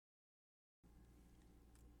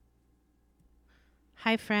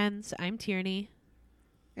Hi, friends. I'm Tierney.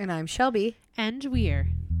 And I'm Shelby. And we're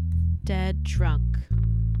Dead Drunk.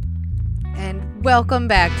 And welcome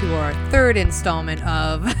back to our third installment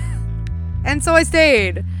of And So I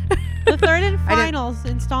Stayed. The third and final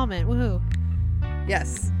installment. Woohoo.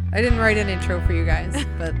 Yes. I didn't write an intro for you guys,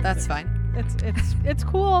 but that's fine. It's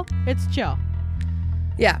cool. It's chill.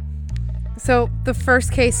 Yeah. So the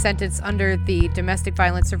first case sentenced under the Domestic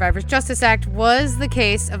Violence Survivors Justice Act was the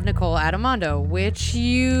case of Nicole Adamondo, which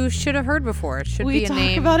you should have heard before. It should be a name. We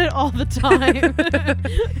talk about it all the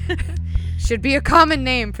time. Should be a common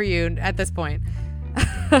name for you at this point.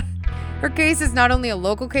 Her case is not only a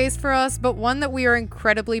local case for us, but one that we are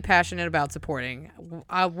incredibly passionate about supporting.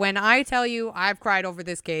 When I tell you I've cried over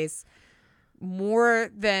this case more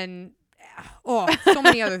than so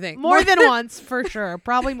many other things. More than once, for sure.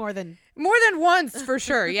 Probably more than once, for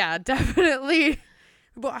sure. Yeah, definitely.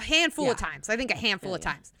 A handful of times. I think a handful of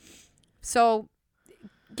times. So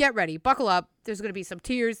get ready. Buckle up. There's going to be some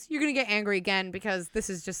tears. You're going to get angry again because this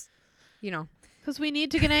is just, Because we need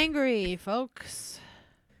to get angry, folks.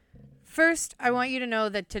 First, I want you to know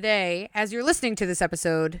that today, as you're listening to this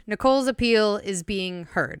episode, Nicole's appeal is being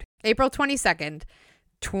heard. April 22nd,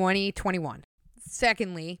 2021.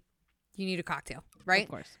 Secondly, you need a cocktail, right? Of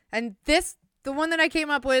course. And the one that I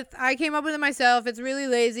came up with it myself. It's really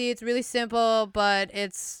lazy. It's really simple, but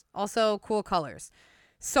it's also cool colors.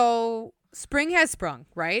 So spring has sprung,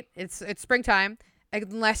 right? It's springtime,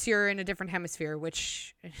 unless you're in a different hemisphere,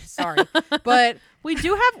 which, sorry, but we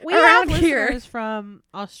have around here listeners from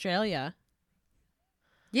Australia.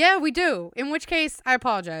 Yeah, we do. In which case, I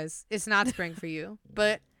apologize. It's not spring for you,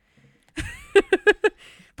 but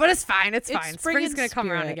it's fine. It's fine. Spring's gonna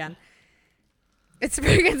come around again. It's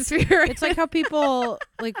spring in spirit. It's like how people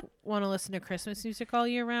want to listen to Christmas music all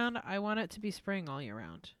year round. I want it to be spring all year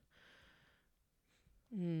round.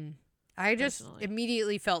 I just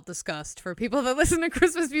immediately felt disgust for people that listen to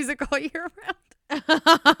Christmas music all year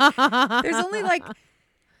round. There's only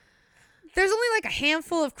a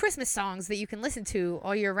handful of Christmas songs that you can listen to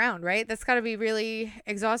all year round, right? That's got to be really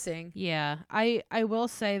exhausting. Yeah. I will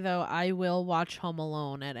say, though, I will watch Home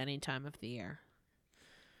Alone at any time of the year.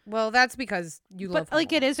 Well, that's because you love Home Alone.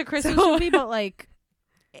 It is a Christmas movie, but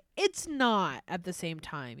it's not at the same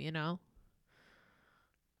time, Yeah.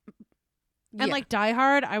 And Die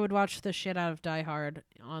Hard, I would watch the shit out of Die Hard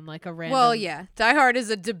on a random. Well, yeah, Die Hard is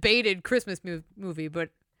a debated Christmas movie, but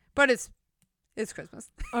it's Christmas.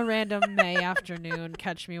 A random May afternoon,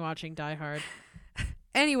 catch me watching Die Hard.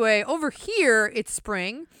 Anyway, over here it's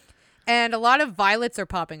spring, and a lot of violets are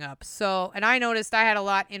popping up. So, and I noticed I had a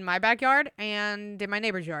lot in my backyard and in my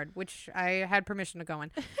neighbor's yard, which I had permission to go in.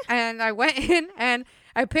 And I went in and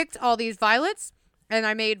I picked all these violets, and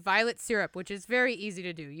I made violet syrup, which is very easy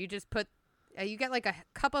to do. You just put. You get a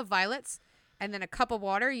cup of violets and then a cup of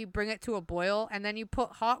water. You bring it to a boil and then you put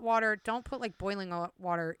hot water. Don't put boiling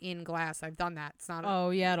water in glass. I've done that. It's not. Oh,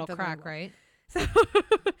 yeah, it'll crack, right? So,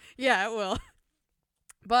 yeah, it will.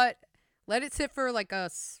 But let it sit for a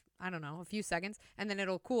few seconds, and then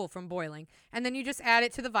it'll cool from boiling. And then you just add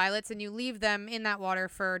it to the violets and you leave them in that water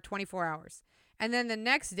for 24 hours. And then the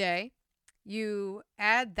next day, you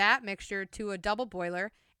add that mixture to a double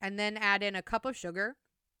boiler and then add in a cup of sugar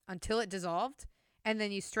until it dissolved, and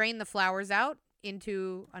then you strain the flowers out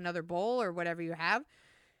into another bowl or whatever you have,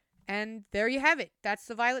 and there you have it. That's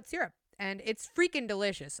the violet syrup, and it's freaking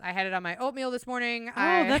delicious. I had it on my oatmeal this morning.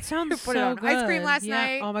 That sounds put so it on good. ice cream last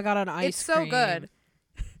night. Oh my god, on ice cream. It's so good.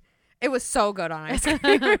 It was so good on ice cream.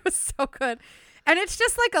 It was so good, and it's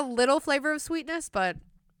just a little flavor of sweetness, but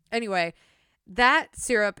anyway. That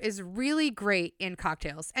syrup is really great in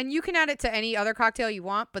cocktails, and you can add it to any other cocktail you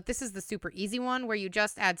want, but this is the super easy one where you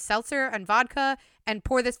just add seltzer and vodka and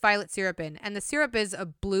pour this violet syrup in. And the syrup is a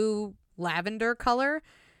blue lavender color,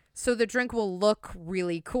 so the drink will look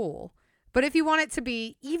really cool. But if you want it to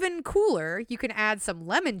be even cooler, you can add some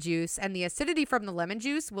lemon juice, and the acidity from the lemon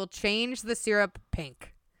juice will change the syrup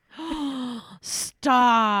pink.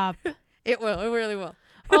 Stop. It will. It really will.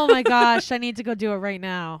 Oh my gosh, I need to go do it right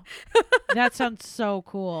now. That sounds so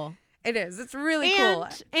cool. It is. It's really cool.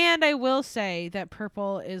 And I will say that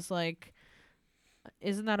purple is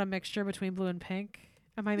isn't that a mixture between blue and pink?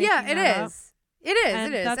 Am I making that up? It is.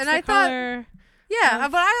 And it is. That's And the I color.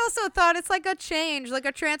 but I also thought it's a change,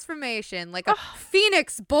 a transformation, a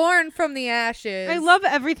phoenix born from the ashes. I love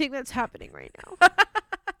everything that's happening right now.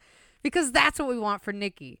 Because that's what we want for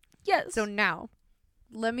Nikki. Yes. So now,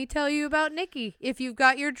 let me tell you about Nikki. If you've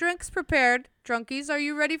got your drinks prepared, drunkies, are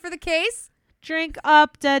you ready for the case? Drink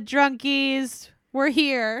up, dead drunkies. We're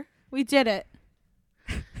here. We did it.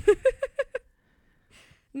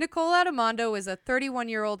 Nicole Adamando is a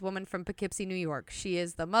 31-year-old woman from Poughkeepsie, New York. She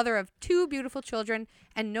is the mother of 2 beautiful children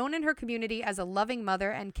and known in her community as a loving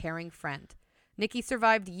mother and caring friend. Nikki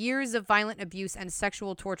survived years of violent abuse and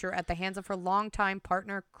sexual torture at the hands of her longtime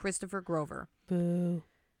partner, Christopher Grover. Boo.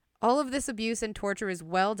 All of this abuse and torture is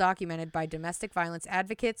well documented by domestic violence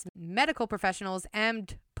advocates, medical professionals,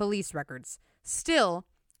 and police records. Still,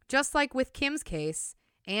 just like with Kim's case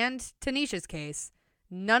and Tanisha's case,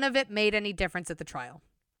 none of it made any difference at the trial.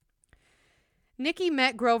 Nikki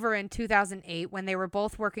met Grover in 2008 when they were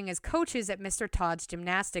both working as coaches at Mr. Todd's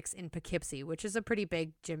Gymnastics in Poughkeepsie, which is a pretty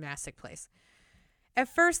big gymnastic place. At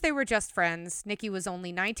first, they were just friends. Nikki was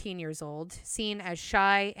only 19 years old, seen as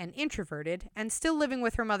shy and introverted, and still living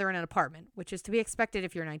with her mother in an apartment, which is to be expected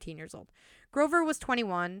if you're 19 years old. Grover was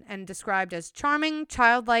 21 and described as charming,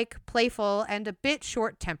 childlike, playful, and a bit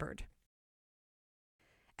short-tempered.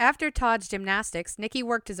 After Todd's Gymnastics, Nikki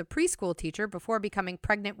worked as a preschool teacher before becoming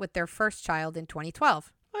pregnant with their first child in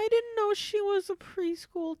 2012. I didn't know she was a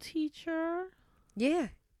preschool teacher. Yeah,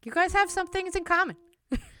 you guys have some things in common.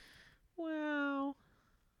 Wow.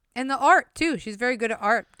 And the art, too. She's very good at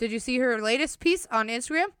art. Did you see her latest piece on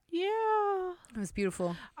Instagram? Yeah. It was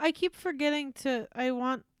beautiful. I keep forgetting to... I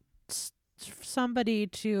want somebody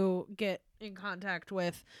to get in contact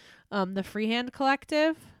with the Freehand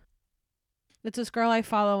Collective. It's this girl I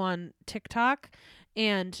follow on TikTok,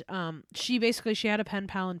 and she had a pen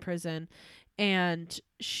pal in prison, and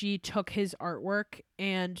she took his artwork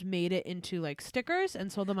and made it into like stickers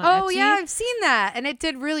and sold them on Etsy. Oh yeah, I've seen that, and it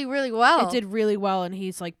did really, really well. It did really well, and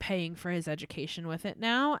he's like paying for his education with it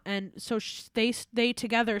now. And so they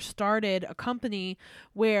together started a company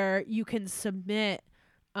where you can submit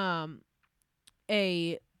somebody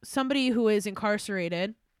who is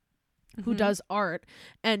incarcerated who does art,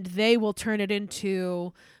 and they will turn it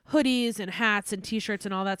into hoodies and hats and t-shirts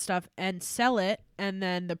and all that stuff and sell it, and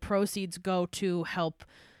then the proceeds go to help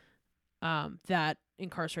that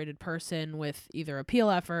incarcerated person with either appeal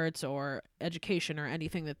efforts or education or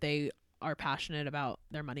anything that they are passionate about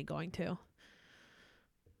their money going to.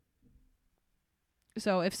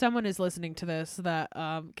 So if someone is listening to this that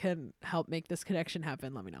can help make this connection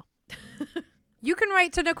happen, let me know. You can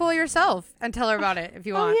write to Nicole yourself and tell her about it if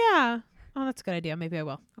you want. Oh, yeah. Oh, that's a good idea. Maybe I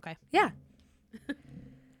will. Okay. Yeah.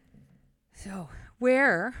 So,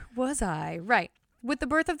 where was I? Right. With the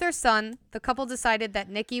birth of their son, the couple decided that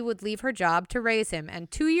Nikki would leave her job to raise him, and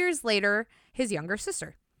 2 years later, his younger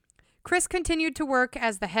sister. Chris continued to work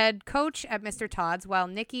as the head coach at Mr. Todd's while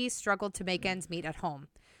Nikki struggled to make ends meet at home.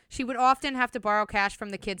 She would often have to borrow cash from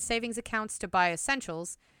the kids' savings accounts to buy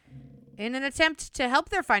essentials in an attempt to help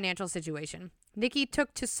their financial situation. Nikki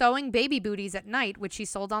took to sewing baby booties at night, which she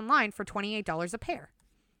sold online for $28 a pair.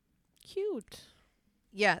 Cute.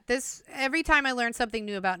 Yeah, every time I learn something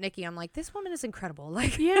new about Nikki, I'm like, this woman is incredible.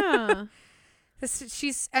 Like, yeah,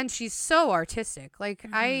 she's so artistic. Like,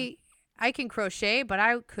 I can crochet, but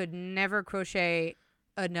I could never crochet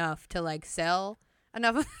enough to like sell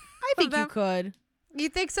enough. I think you could. You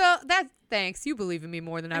think so? Thanks. You believe in me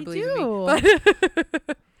more than I believe in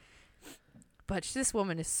me. But this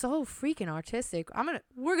woman is so freaking artistic.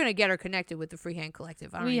 We're gonna get her connected with the Freehand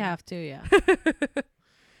Collective. We have to, yeah.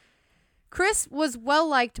 Chris was well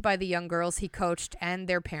liked by the young girls he coached and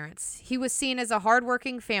their parents. He was seen as a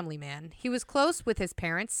hardworking family man. He was close with his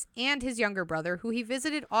parents and his younger brother, who he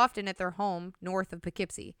visited often at their home north of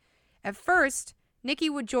Poughkeepsie. At first, Nikki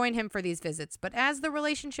would join him for these visits, but as the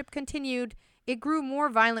relationship continued, it grew more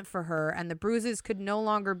violent for her, and the bruises could no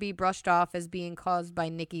longer be brushed off as being caused by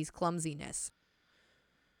Nikki's clumsiness.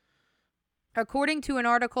 According to an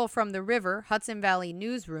article from the River, Hudson Valley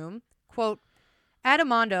Newsroom, quote,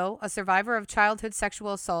 Adamando, a survivor of childhood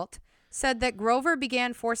sexual assault, said that Grover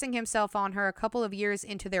began forcing himself on her a couple of years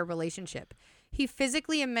into their relationship. He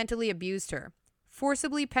physically and mentally abused her,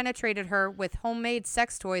 forcibly penetrated her with homemade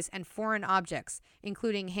sex toys and foreign objects,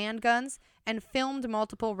 including handguns, and filmed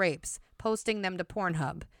multiple rapes, posting them to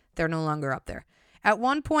Pornhub. They're no longer up there. At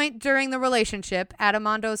one point during the relationship,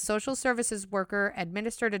 Adamando's social services worker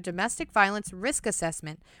administered a domestic violence risk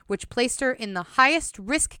assessment, which placed her in the highest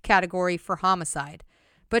risk category for homicide.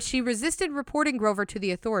 But she resisted reporting Grover to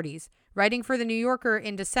the authorities. Writing for The New Yorker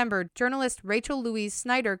in December, journalist Rachel Louise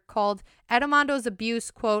Snyder called Adamando's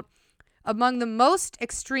abuse, quote, among the most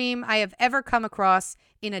extreme I have ever come across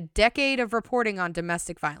in a decade of reporting on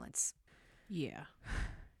domestic violence. Yeah.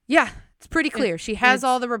 Yeah, it's pretty clear. She has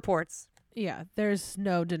all the reports. Yeah, there's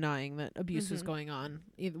no denying that abuse is going on,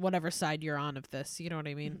 whatever side you're on of this. You know what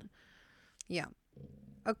I mean? Yeah.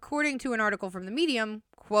 According to an article from The Medium,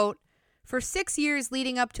 quote, For 6 years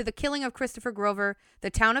leading up to the killing of Christopher Grover, the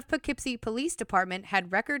town of Poughkeepsie Police Department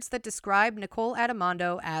had records that described Nicole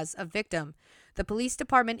Adimondo as a victim. The police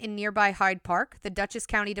department in nearby Hyde Park, the Dutchess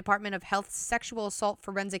County Department of Health's Sexual Assault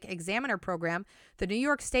Forensic Examiner Program, the New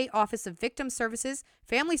York State Office of Victim Services,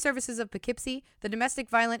 Family Services of Poughkeepsie, the Domestic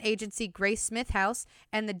Violence Agency Grace Smith House,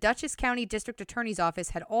 and the Dutchess County District Attorney's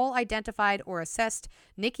Office had all identified or assessed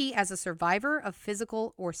Nikki as a survivor of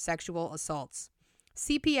physical or sexual assaults.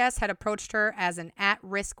 CPS had approached her as an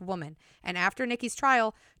at-risk woman, and after Nikki's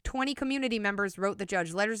trial, 20 community members wrote the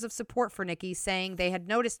judge letters of support for Nikki, saying they had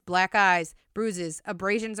noticed black eyes, bruises,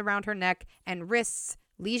 abrasions around her neck and wrists,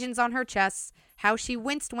 lesions on her chest, how she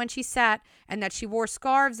winced when she sat, and that she wore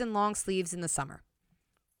scarves and long sleeves in the summer.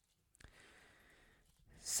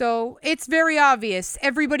 So it's very obvious.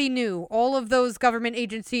 Everybody knew. All of those government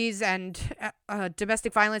agencies and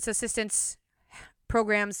domestic violence assistance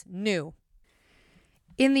programs knew.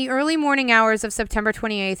 In the early morning hours of September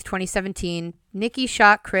 28th, 2017, Nikki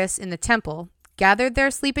shot Chris in the temple, gathered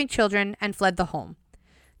their sleeping children, and fled the home.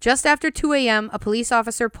 Just after 2 a.m., a police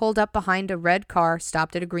officer pulled up behind a red car,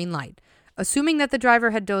 stopped at a green light. Assuming that the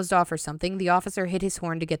driver had dozed off or something, the officer hit his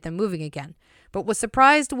horn to get them moving again, but was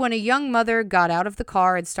surprised when a young mother got out of the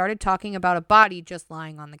car and started talking about a body just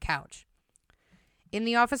lying on the couch. In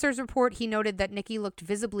the officer's report, he noted that Nikki looked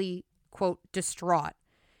visibly, quote, distraught.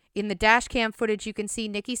 In the dash cam footage, you can see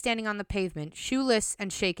Nikki standing on the pavement, shoeless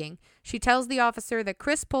and shaking. She tells the officer that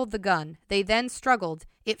Chris pulled the gun. They then struggled.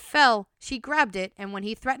 It fell. She grabbed it, and when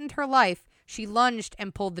he threatened her life, she lunged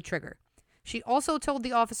and pulled the trigger. She also told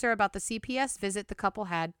the officer about the CPS visit the couple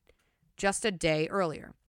had just a day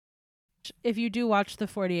earlier. If you do watch the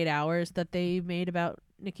 48 hours that they made about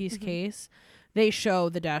Nikki's case, they show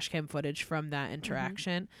the dash cam footage from that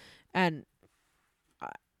interaction. And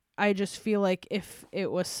I just feel like if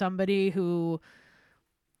it was somebody who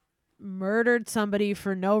murdered somebody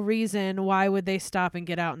for no reason, why would they stop and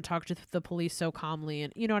get out and talk to the police so calmly?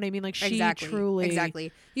 And you know what I mean? Like, she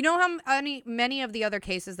Exactly. You know how many of the other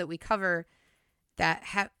cases that we cover that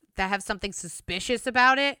have something suspicious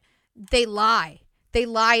about it, they lie. They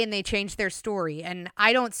lie and they change their story. And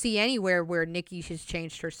I don't see anywhere where Nikki has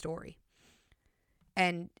changed her story.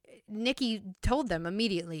 And Nikki told them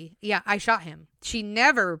immediately, yeah, I shot him. She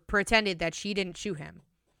never pretended that she didn't shoot him.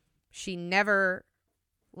 She never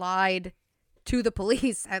lied to the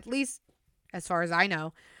police, at least as far as I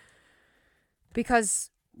know.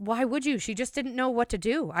 Because why would you? She just didn't know what to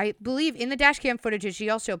do. I believe in the dash cam footage, is she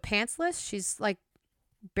also pantsless? She's like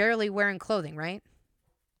barely wearing clothing, right?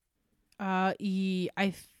 I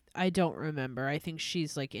don't remember. I think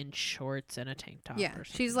she's like in shorts and a tank top. Yeah, or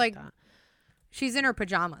something she's like that. She's in her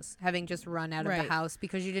pajamas, having just run out of the house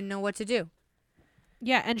because you didn't know what to do.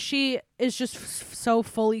 Yeah, and she is just so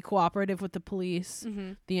fully cooperative with the police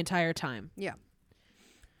the entire time. Yeah.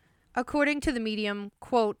 According to the Medium,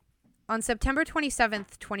 quote, on September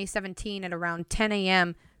 27th, 2017 at around 10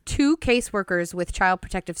 a.m., 2 caseworkers with Child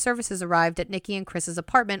Protective Services arrived at Nikki and Chris's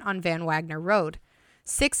apartment on Van Wagner Road.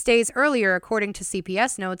 6 days earlier, according to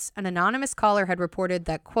CPS notes, an anonymous caller had reported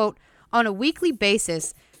that, quote, on a weekly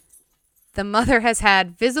basis, the mother has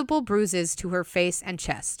had visible bruises to her face and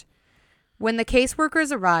chest. When the caseworkers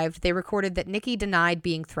arrived, they recorded that Nikki denied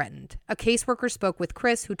being threatened. A caseworker spoke with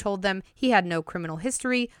Chris, who told them he had no criminal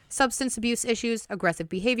history, substance abuse issues, aggressive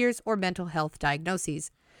behaviors, or mental health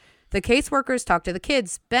diagnoses. The caseworkers talked to the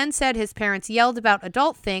kids. Ben said his parents yelled about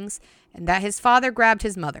adult things and that his father grabbed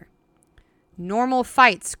his mother. Normal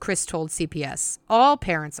fights, Chris told CPS. All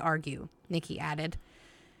parents argue, Nikki added.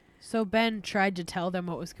 So Ben tried to tell them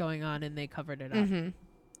what was going on, and they covered it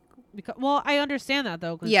up. Well, I understand that,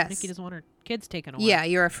 though, because Nikki doesn't want her kids taken away. Yeah,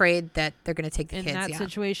 you're afraid that they're going to take the kids. In that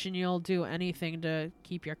situation, you'll do anything to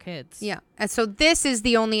keep your kids. Yeah, and so this is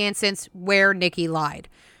the only instance where Nikki lied.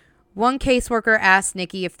 One caseworker asked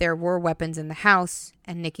Nikki if there were weapons in the house,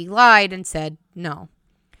 and Nikki lied and said no.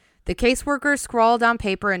 The caseworker scrawled on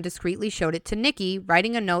paper and discreetly showed it to Nikki,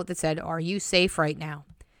 writing a note that said, "Are you safe right now?"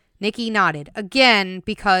 Nikki nodded, again,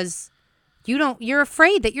 because you're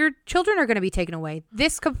afraid that your children are going to be taken away.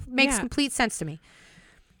 This makes complete sense to me.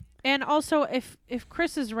 And also, if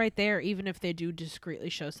Chris is right there, even if they do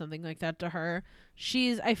discreetly show something like that to her,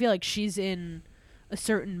 I feel like she's in a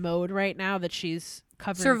certain mode right now that she's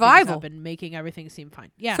covering things up and making everything seem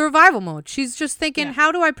fine. Yeah. Survival mode. She's just thinking,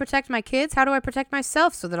 how do I protect my kids? How do I protect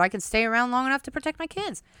myself so that I can stay around long enough to protect my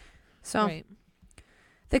kids? So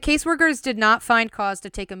the caseworkers did not find cause to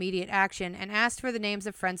take immediate action and asked for the names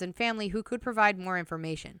of friends and family who could provide more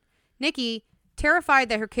information. Nikki, terrified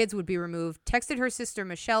that her kids would be removed, texted her sister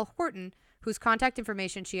Michelle Horton, whose contact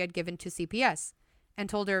information she had given to CPS. and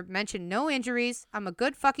told her, mention no injuries. I'm a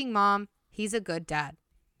good fucking mom. He's a good dad.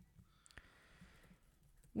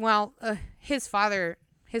 Well, his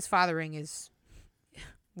fathering is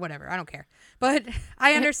whatever. I don't care. But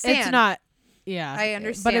I understand. It's not. Yeah. I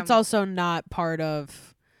understand. But it's also not part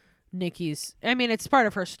of Nikki's. I mean, it's part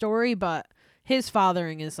of her story, but his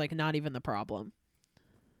fathering is like not even the problem.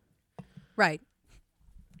 Right.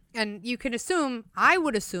 And you can assume, I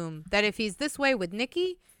would assume, that if he's this way with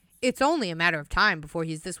Nikki, it's only a matter of time before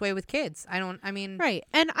he's this way with kids. Right.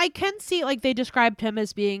 And I can see, like, they described him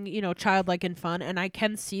as being, childlike and fun, and I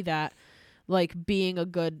can see that, like, being a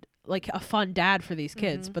good, like, a fun dad for these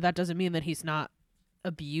kids, but that doesn't mean that he's not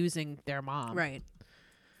abusing their mom. Right.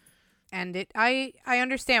 And I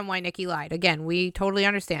understand why Nikki lied. Again, we totally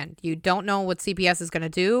understand. You don't know what CPS is going to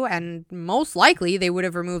do, and most likely they would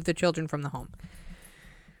have removed the children from the home.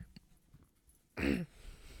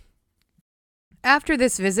 After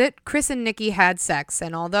this visit, Chris and Nikki had sex,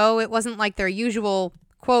 and although it wasn't like their usual,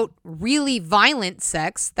 quote, really violent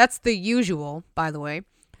sex, that's the usual, by the way,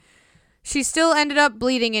 she still ended up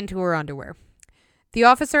bleeding into her underwear. The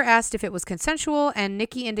officer asked if it was consensual, and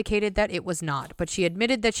Nikki indicated that it was not, but she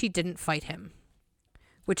admitted that she didn't fight him.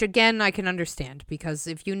 Which, again, I can understand, because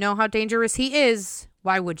if you know how dangerous he is,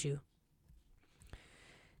 why would you?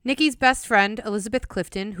 Nikki's best friend, Elizabeth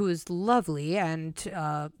Clifton, who is lovely and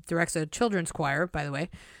directs a children's choir, by the way,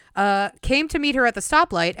 came to meet her at the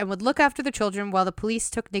stoplight and would look after the children while the police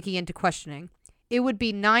took Nikki into questioning. It would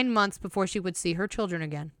be 9 months before she would see her children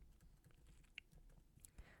again.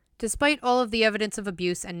 Despite all of the evidence of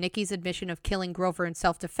abuse and Nikki's admission of killing Grover in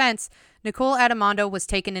self-defense, Nicole Adamondo was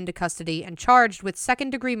taken into custody and charged with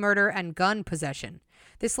second-degree murder and gun possession.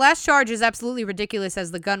 This last charge is absolutely ridiculous, as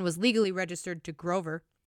the gun was legally registered to Grover.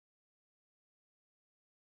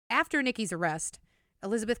 After Nikki's arrest,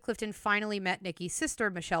 Elizabeth Clifton finally met Nikki's sister,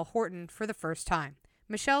 Michelle Horton, for the first time.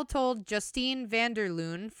 Michelle told Justine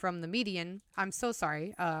Vanderloon from The Median, I'm so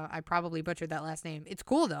sorry, I probably butchered that last name, it's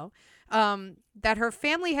cool though, that her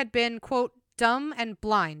family had been, quote, dumb and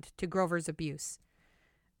blind to Grover's abuse.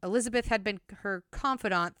 Elizabeth had been her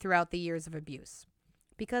confidant throughout the years of abuse.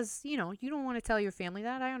 Because, you don't want to tell your family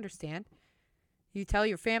that, I understand. You tell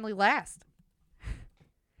your family last.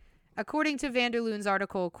 According to Vanderloon's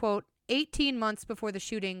article, quote, 18 months before the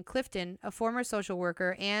shooting, Clifton, a former social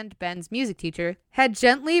worker and Ben's music teacher, had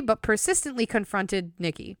gently but persistently confronted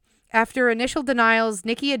Nikki. After initial denials,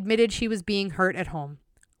 Nikki admitted she was being hurt at home.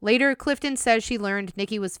 Later, Clifton says she learned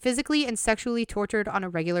Nikki was physically and sexually tortured on a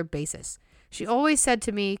regular basis. She always said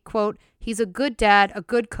to me, quote, he's a good dad, a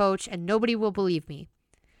good coach, and nobody will believe me.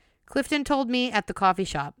 Clifton told me at the coffee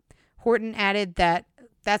shop. Horton added that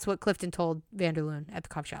that's what Clifton told Vanderloon at the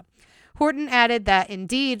coffee shop. Horton added that,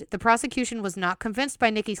 indeed, the prosecution was not convinced by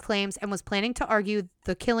Nikki's claims and was planning to argue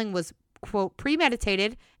the killing was, quote,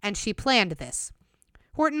 premeditated and she planned this.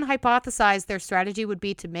 Horton hypothesized their strategy would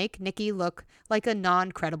be to make Nikki look like a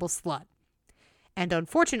non-credible slut. And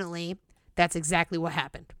unfortunately, that's exactly what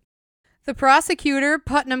happened. The prosecutor,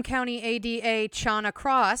 Putnam County ADA Chana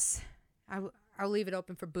Cross, I'll leave it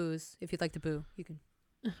open for boos. If you'd like to boo, you can.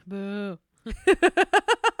 Boo.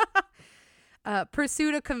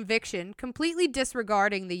 Pursued a conviction, completely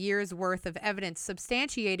disregarding the year's worth of evidence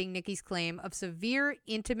substantiating Nikki's claim of severe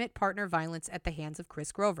intimate partner violence at the hands of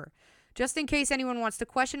Chris Grover. Just in case anyone wants to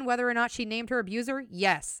question whether or not she named her abuser,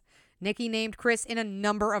 yes. Nikki named Chris in a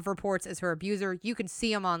number of reports as her abuser. You can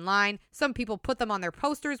see them online. Some people put them on their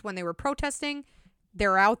posters when they were protesting.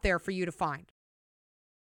 They're out there for you to find.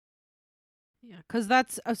 Yeah, because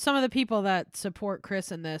that's some of the people that support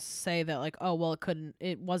Chris in this say that, like, oh, well,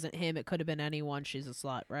 it wasn't him. It could have been anyone. She's a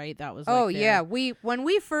slut, right? That was like yeah. When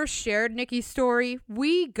we first shared Nikki's story,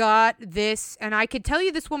 we got this, and I could tell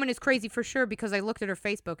you this woman is crazy for sure because I looked at her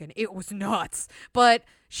Facebook and it was nuts. But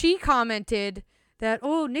she commented that,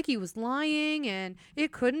 oh, Nikki was lying and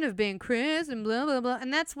it couldn't have been Chris and blah, blah, blah.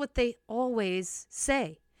 And that's what they always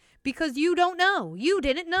say because you don't know. You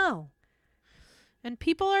didn't know. And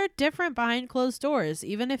people are different behind closed doors.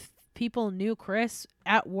 Even if people knew Chris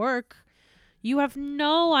at work, you have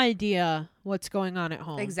no idea what's going on at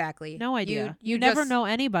home. Exactly. No idea. You just never know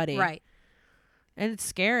anybody. Right. And it's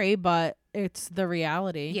scary, but it's the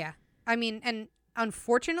reality. Yeah. I mean, and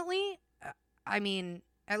unfortunately,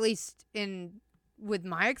 at least with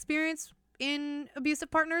my experience in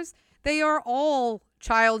abusive partners, they are all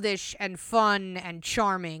childish and fun and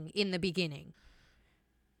charming in the beginning.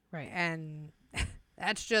 Right. And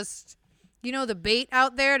that's just, the bait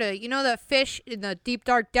out there to, the fish in the deep,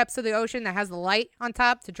 dark depths of the ocean that has the light on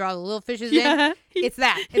top to draw the little fishes in? It's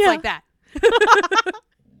that. It's like that.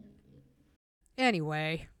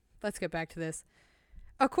 Anyway, let's get back to this.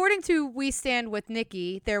 According to We Stand With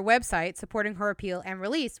Nikki, their website supporting her appeal and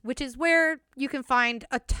release, which is where you can find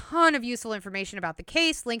a ton of useful information about the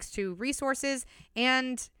case, links to resources,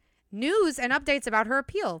 and news and updates about her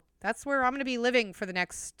appeal. That's where I'm going to be living for the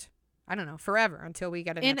next, I don't know, forever until we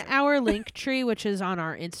get an In answer. our link tree, which is on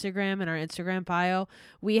our Instagram and our Instagram bio,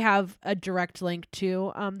 we have a direct link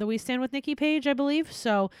to the We Stand With Nikki page, I believe.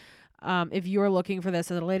 So if you're looking for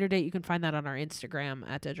this at a later date, you can find that on our Instagram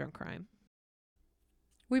at Dead Drunk Crime.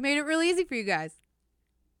 We made it really easy for you guys.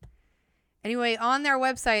 Anyway, on their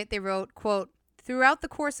website, they wrote, quote, "Throughout the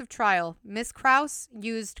course of trial, Ms. Krause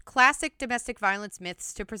used classic domestic violence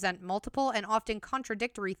myths to present multiple and often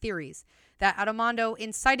contradictory theories that Armando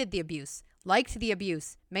incited the abuse, liked the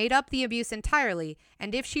abuse, made up the abuse entirely,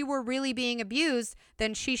 and if she were really being abused,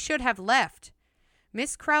 then she should have left.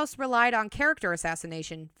 Ms. Krause relied on character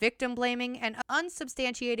assassination, victim blaming, and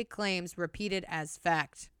unsubstantiated claims repeated as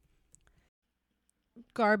fact."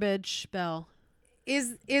 Garbage, Bell.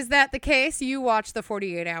 Is that the case? You watched the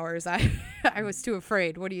 48 hours. I was too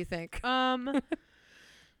afraid. What do you think? In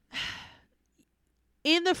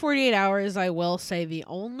the 48 hours, I will say the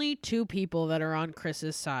only two people that are on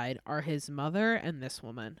Chris's side are his mother and this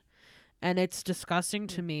woman. And it's disgusting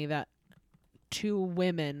to me that two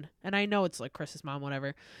women, and I know it's like Chris's mom,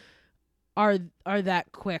 whatever, are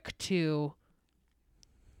that quick to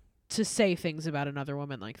say things about another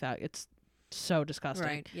woman like that. It's so disgusting.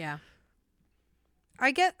 Right, yeah.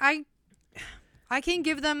 I can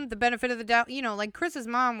give them the benefit of the doubt. You know, like Chris's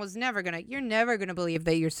mom was you're never gonna believe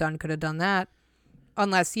that your son could have done that.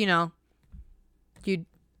 Unless, you know that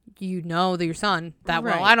your son that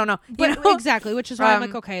well. I don't know. But exactly, which is why I'm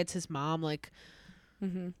like, okay, it's his mom. Like,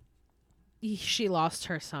 she lost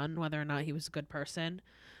her son, whether or not he was a good person.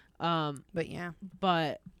 But yeah.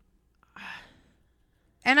 But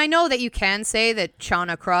and I know that you can say that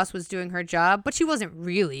Shauna Cross was doing her job, but she wasn't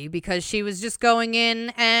really, because she was just going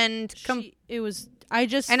in and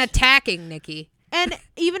attacking Nikki. And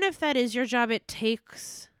even if that is your job, it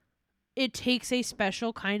takes a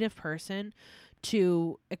special kind of person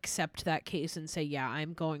to accept that case and say, yeah,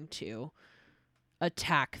 I'm going to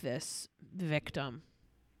attack this victim.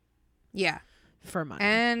 Yeah. For money.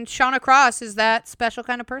 And Shauna Cross is that special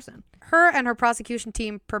kind of person. Her and her prosecution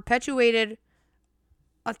team perpetuated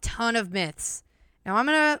a ton of myths. Now I'm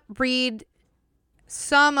going to read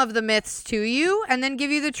some of the myths to you and then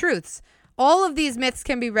give you the truths. All of these myths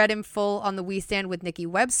can be read in full on the We Stand With Nikki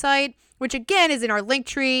website, which again is in our link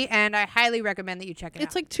tree, and I highly recommend that you check it out.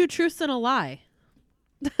 It's like two truths and a lie.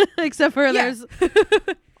 Except for there's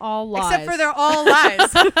all lies. Except for they're all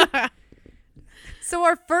lies. So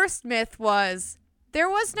our first myth was there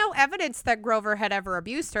was no evidence that Grover had ever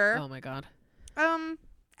abused her. Oh my God.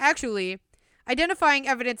 Actually, identifying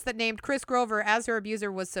evidence that named Chris Grover as her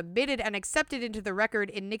abuser was submitted and accepted into the record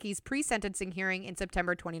in Nikki's pre-sentencing hearing in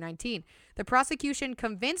September 2019. The prosecution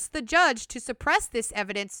convinced the judge to suppress this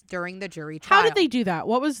evidence during the jury trial. How did they do that?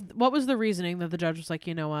 What was the reasoning that the judge was like,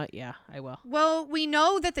 you know what? Yeah, I will. Well, we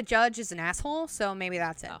know that the judge is an asshole, so maybe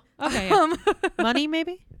that's it. Oh, okay. Yeah. Money,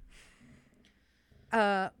 maybe? Maybe.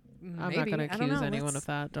 I'm not going to accuse anyone of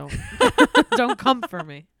that. Don't don't come for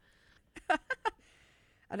me.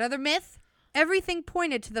 Another myth. Everything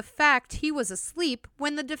pointed to the fact he was asleep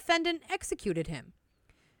when the defendant executed him.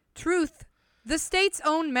 Truth. The state's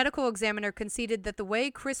own medical examiner conceded that the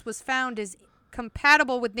way Chris was found is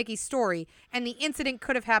compatible with Nikki's story, and the incident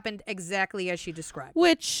could have happened exactly as she described.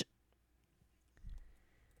 Which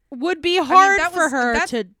would be hard for her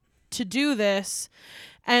to do this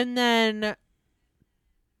and then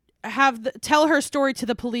tell her story to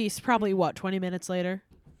the police probably 20 minutes later.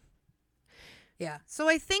 Yeah. So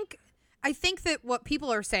I think that what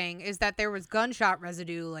people are saying is that there was gunshot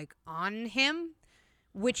residue like on him,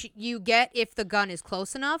 which you get if the gun is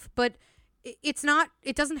close enough, but it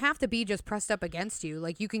doesn't have to be just pressed up against you.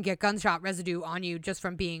 Like, you can get gunshot residue on you just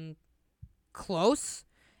from being close.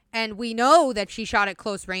 And we know that she shot at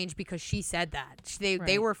close range because she said that.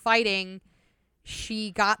 They were fighting.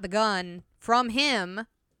 She got the gun from him,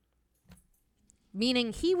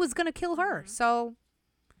 meaning he was going to kill her. So,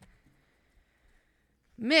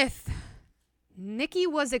 myth. Nikki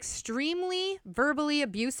was extremely verbally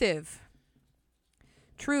abusive.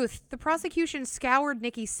 Truth. The prosecution scoured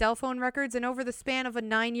Nikki's cell phone records and over the span of a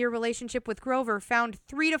 9-year relationship with Grover found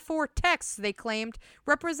 3 to 4 texts they claimed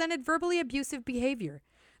represented verbally abusive behavior.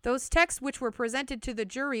 Those texts, which were presented to the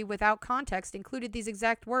jury without context, included these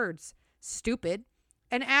exact words: stupid,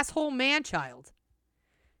 an asshole man-child.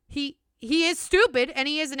 He is stupid and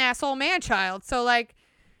he is an asshole man-child. So, like,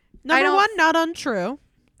 number one, not untrue.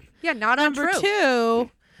 Yeah, not untrue. Number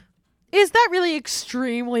two, is that really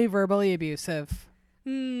extremely verbally abusive?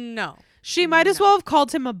 No. She might as well have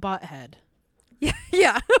called him a butthead. Yeah.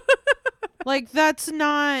 Yeah. Like, that's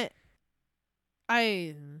not...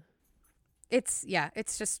 It's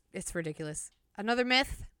ridiculous. Another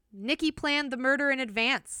myth. Nikki planned the murder in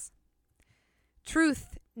advance.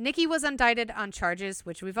 Truth. Nikki was indicted on charges,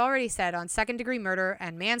 which we've already said, on second-degree murder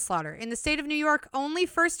and manslaughter. In the state of New York, only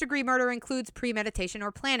first-degree murder includes premeditation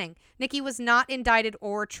or planning. Nikki was not indicted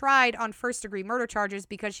or tried on first-degree murder charges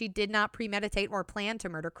because she did not premeditate or plan to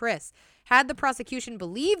murder Chris. Had the prosecution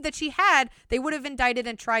believed that she had, they would have indicted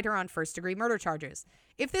and tried her on first-degree murder charges.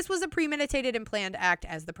 If this was a premeditated and planned act,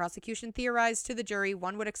 as the prosecution theorized to the jury,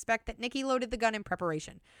 one would expect that Nikki loaded the gun in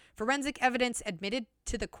preparation. Forensic evidence admitted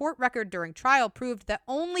to the court record during trial proved that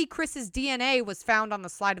only Chris's DNA was found on the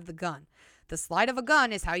slide of the gun. The slide of a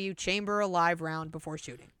gun is how you chamber a live round before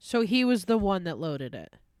shooting. So he was the one that loaded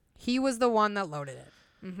it. He was the one that loaded it.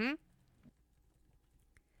 Mm-hmm.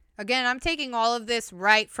 Again, I'm taking all of this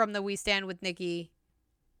right from the We Stand With Nikki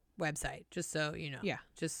website, just so you know. Yeah.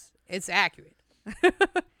 Just, it's accurate.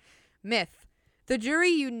 Myth. The jury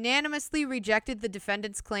unanimously rejected the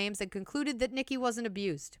defendant's claims and concluded that Nikki wasn't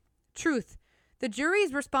abused. Truth. The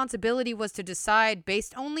jury's responsibility was to decide,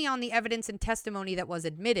 based only on the evidence and testimony that was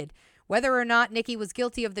admitted, whether or not Nikki was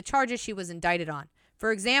guilty of the charges she was indicted on.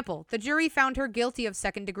 For example, the jury found her guilty of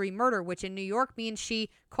second-degree murder, which in New York means she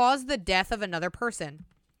caused the death of another person.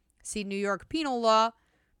 See New York penal law,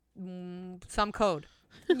 some code.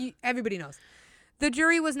 Everybody knows. The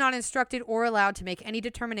jury was not instructed or allowed to make any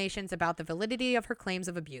determinations about the validity of her claims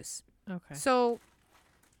of abuse. Okay. So,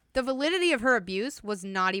 the validity of her abuse was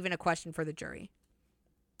not even a question for the jury.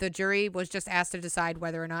 The jury was just asked to decide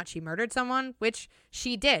whether or not she murdered someone, which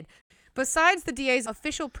she did. Besides the DA's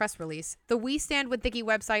official press release, the We Stand With Nikki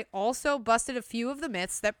website also busted a few of the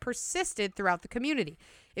myths that persisted throughout the community.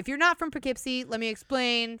 If you're not from Poughkeepsie, let me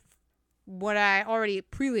explain what I already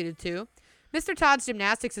preluded to. Mr. Todd's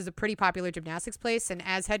Gymnastics is a pretty popular gymnastics place, and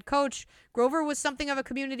as head coach, Grover was something of a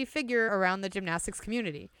community figure around the gymnastics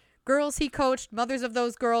community. Girls he coached, mothers of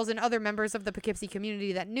those girls, and other members of the Poughkeepsie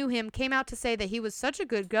community that knew him came out to say that he was such a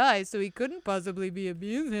good guy, so he couldn't possibly be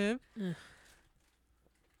abusing him.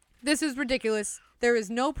 This is ridiculous. There is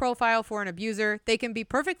no profile for an abuser. They can be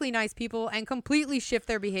perfectly nice people and completely shift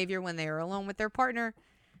their behavior when they are alone with their partner.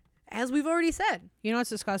 As we've already said. You know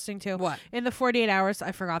what's disgusting too? What? In the 48 hours,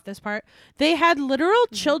 I forgot this part. They had literal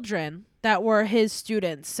children that were his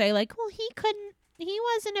students say like, well, he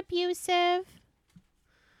wasn't abusive.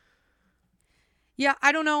 Yeah,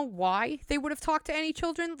 I don't know why they would have talked to any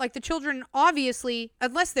children. Like the children, obviously,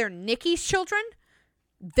 unless they're Nikki's children,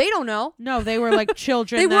 they don't know. No, they were like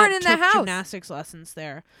children They that weren't in the took house. gymnastics lessons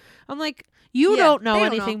there. I'm like, you don't know they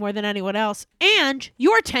don't anything know. more than anyone else. And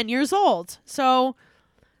you're 10 years old. So...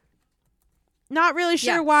 not really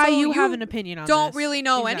sure Yeah, why so you have you an opinion on don't this. really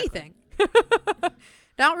know Exactly. anything.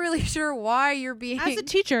 Not really sure why you're being... As a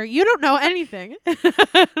teacher, you don't know anything.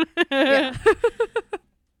 Yeah.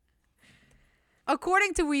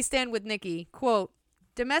 According to We Stand With Nikki, quote,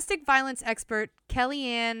 domestic violence expert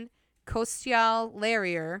Kellyanne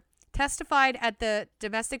Kostial-Larrier testified at the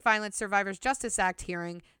Domestic Violence Survivors Justice Act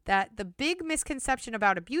hearing that the big misconception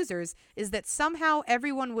about abusers is that somehow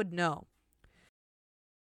everyone would know.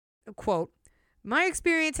 Quote, my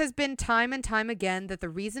experience has been time and time again that the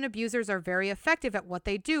reason abusers are very effective at what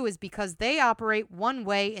they do is because they operate one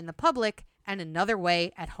way in the public and another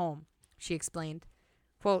way at home, she explained.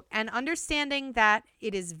 Quote, and understanding that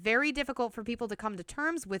it is very difficult for people to come to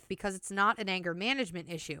terms with because it's not an anger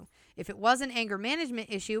management issue. If it was an anger management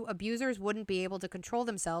issue, abusers wouldn't be able to control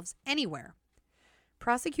themselves anywhere.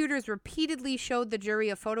 Prosecutors repeatedly showed the jury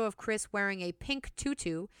a photo of Chris wearing a pink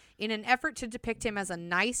tutu in an effort to depict him as a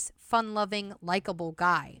nice, fun-loving, likable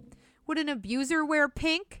guy. Would an abuser wear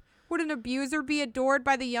pink? Would an abuser be adored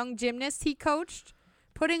by the young gymnast he coached?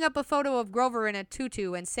 Putting up a photo of Grover in a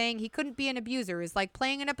tutu and saying he couldn't be an abuser is like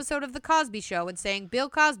playing an episode of The Cosby Show and saying Bill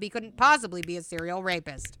Cosby couldn't possibly be a serial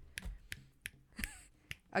rapist.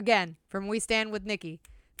 Again, from We Stand With Nikki.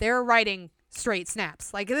 They're writing straight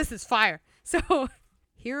snaps. Like, this is fire. So...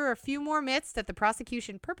 here are a few more myths that the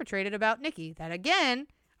prosecution perpetrated about Nikki that, again,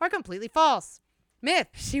 are completely false. Myth.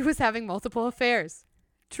 She was having multiple affairs.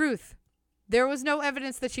 Truth. There was no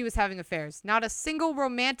evidence that she was having affairs. Not a single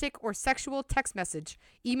romantic or sexual text message,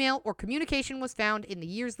 email, or communication was found in the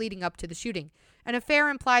years leading up to the shooting. An affair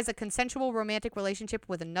implies a consensual romantic relationship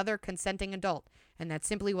with another consenting adult, and that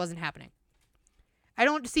simply wasn't happening. I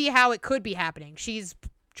don't see how it could be happening. She's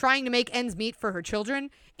trying to make ends meet for her children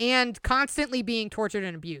and constantly being tortured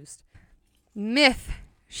and abused. Myth.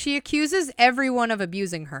 She accuses everyone of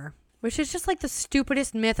abusing her, which is just like the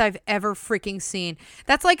stupidest myth I've ever freaking seen.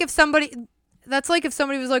 That's like if somebody... That's like if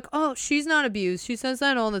somebody was like, oh, she's not abused. She says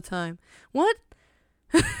that all the time. What?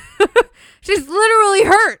 She's literally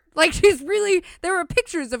hurt. Like, there were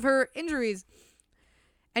pictures of her injuries.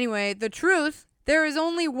 Anyway, the truth, there is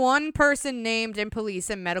only one person named in police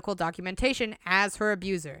and medical documentation as her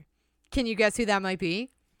abuser. Can you guess who that might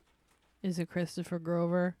be? Is it Christopher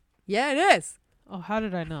Grover? Yeah, it is. Oh, how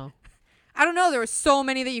did I know? I don't know. There were so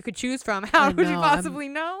many that you could choose from. How would you possibly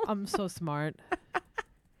know? I'm so smart.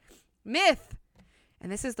 Myth.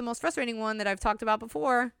 And this is the most frustrating one that I've talked about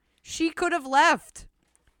before. She could have left.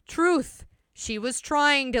 Truth. She was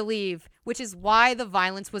trying to leave, which is why the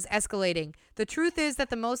violence was escalating. The truth is that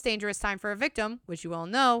the most dangerous time for a victim, which you all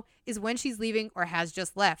know, is when she's leaving or has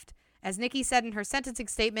just left. As Nikki said in her sentencing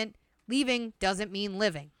statement, leaving doesn't mean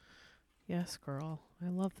living. Yes, girl. I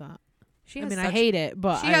love that. I hate it,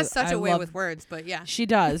 but she has such a way with words, but yeah. She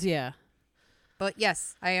does, yeah. But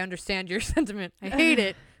yes, I understand your sentiment. I hate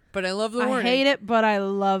it, but I love the wording. I hate it, but I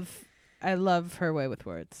love her way with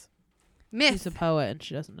words. Myth. She's a poet and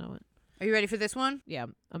she doesn't know it. Are you ready for this one? Yeah,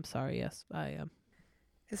 I'm sorry. Yes, I am.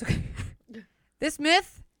 It's okay. This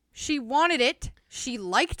myth, she wanted it. She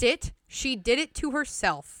liked it. She did it to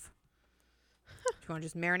herself. Do you want to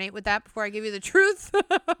just marinate with that before I give you the truth?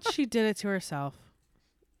 She did it to herself.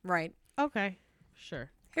 Right. Okay.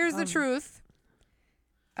 Sure. Here's the truth.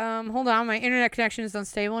 Hold on. My internet connection is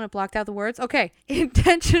unstable and it blocked out the words. Okay.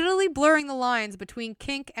 Intentionally blurring the lines between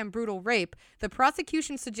kink and brutal rape, the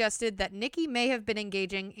prosecution suggested that Nikki may have been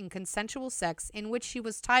engaging in consensual sex in which she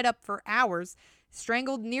was tied up for hours,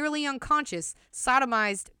 strangled nearly unconscious,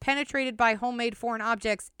 sodomized, penetrated by homemade foreign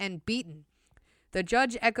objects, and beaten. The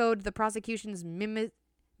judge echoed the prosecution's minimization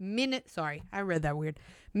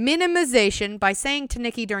by saying to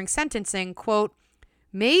Nikki during sentencing, quote,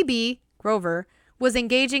 maybe Grover was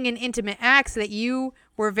engaging in intimate acts that you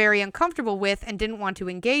were very uncomfortable with and didn't want to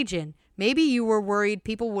engage in. Maybe you were worried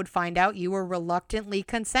people would find out you reluctantly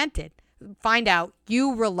consented.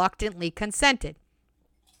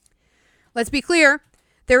 Let's be clear.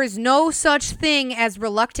 There is no such thing as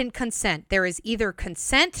reluctant consent. There is either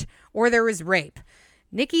consent or there is rape.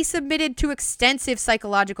 Nikki submitted to extensive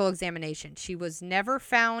psychological examination. She was never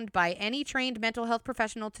found by any trained mental health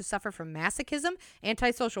professional to suffer from masochism,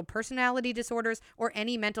 antisocial personality disorders, or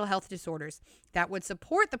any mental health disorders that would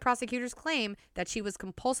support the prosecutor's claim that she was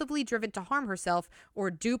compulsively driven to harm herself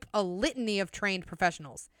or dupe a litany of trained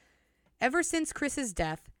professionals. Ever since Chris's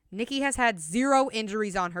death, Nikki has had 0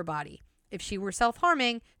 injuries on her body. If she were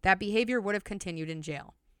self-harming, that behavior would have continued in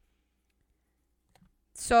jail.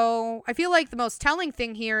 So I feel like the most telling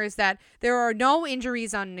thing here is that there are no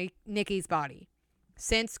injuries on Nikki's body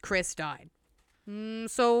since Chris died.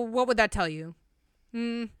 So what would that tell you?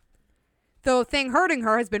 The thing hurting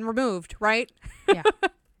her has been removed, right? Yeah,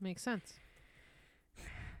 makes sense.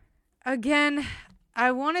 Again,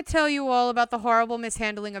 I want to tell you all about the horrible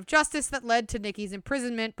mishandling of justice that led to Nikki's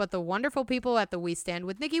imprisonment, but the wonderful people at the We Stand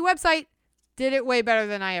With Nikki website did it way better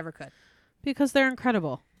than I ever could. Because they're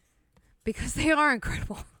incredible. Because they are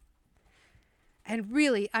incredible. And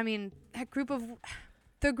really, I mean, the group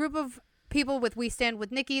of people with We Stand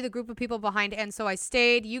With Nikki, the group of people behind And So I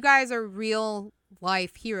Stayed, you guys are real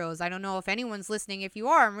life heroes. I don't know if anyone's listening. If you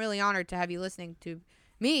are, I'm really honored to have you listening to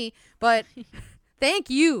me. But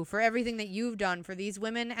thank you for everything that you've done for these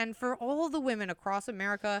women and for all the women across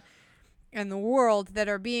America and the world that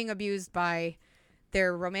are being abused by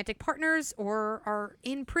their romantic partners or are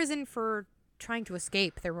in prison for trying to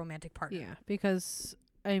escape their romantic partner. Yeah, because,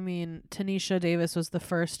 I mean, Tanisha Davis was the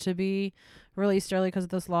first to be released early because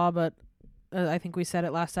of this law, but I think we said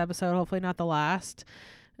it last episode, hopefully not the last.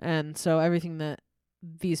 And so everything that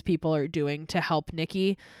these people are doing to help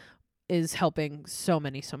Nikki is helping so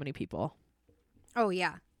many people. Oh,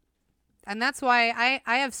 yeah. And that's why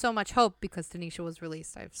I have so much hope because Tanisha was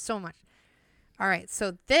released. I have so much. All right,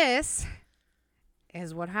 so this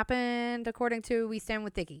is what happened according to We Stand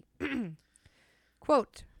With Nikki.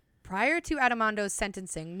 Quote, prior to Adamondo's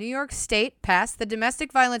sentencing, New York State passed the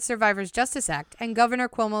Domestic Violence Survivors Justice Act, and Governor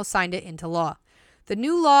Cuomo signed it into law. The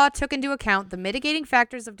new law took into account the mitigating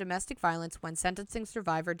factors of domestic violence when sentencing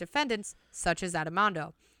survivor defendants, such as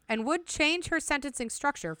Adamondo, and would change her sentencing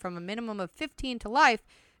structure from a minimum of 15 to life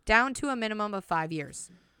down to a minimum of 5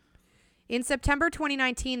 years. In September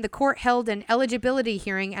 2019, the court held an eligibility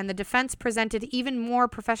hearing, and the defense presented even more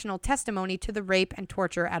professional testimony to the rape and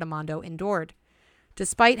torture Adamondo endured.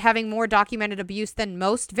 Despite having more documented abuse than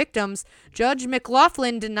most victims, Judge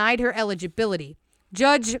McLaughlin denied her eligibility.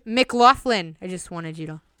 Judge McLaughlin, I just wanted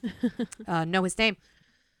you to know his name,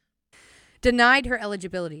 denied her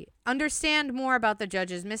eligibility. Understand more about the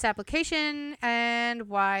judge's misapplication and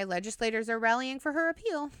why legislators are rallying for her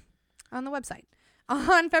appeal on the website.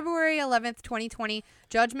 On February 11th, 2020,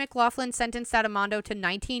 Judge McLaughlin sentenced Adamando to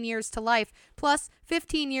 19 years to life, plus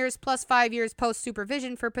 15 years plus 5 years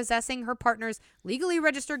post-supervision for possessing her partner's legally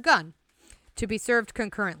registered gun, to be served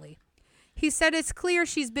concurrently. He said it's clear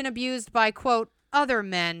she's been abused by, quote, other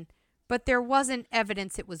men, but there wasn't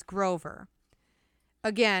evidence it was Grover.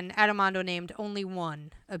 Again, Adamando named only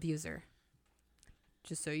one abuser.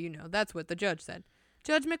 Just so you know, that's what the judge said.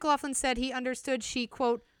 Judge McLaughlin said he understood she,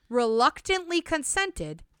 quote, reluctantly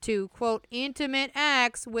consented to, quote, intimate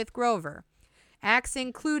acts with Grover. Acts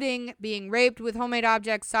including being raped with homemade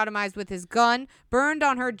objects, sodomized with his gun, burned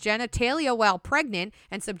on her genitalia while pregnant,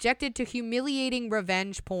 and subjected to humiliating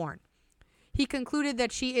revenge porn. He concluded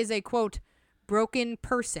that she is a, quote, broken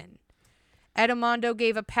person. Adamando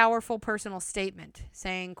gave a powerful personal statement,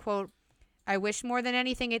 saying, quote, I wish more than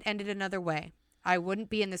anything it ended another way. I wouldn't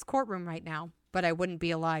be in this courtroom right now, but I wouldn't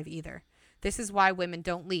be alive either. This is why women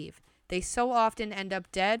don't leave. They so often end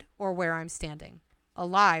up dead or where I'm standing.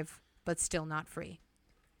 Alive, but still not free.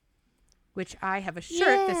 Which I have a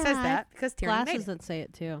shirt that says that because Tierney made Glasses it. that say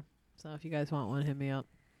it too. So if you guys want one, hit me up.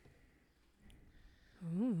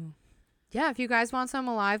 Ooh. Yeah, if you guys want some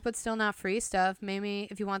alive but still not free stuff, maybe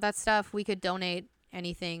if you want that stuff, we could donate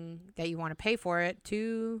anything that you want to pay for it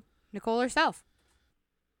to Nicole herself.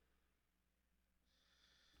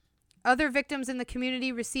 Other victims in the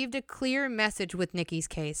community received a clear message with Nikki's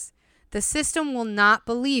case. The system will not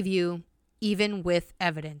believe you, even with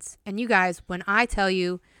evidence. And you guys, when I tell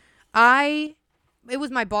you, it was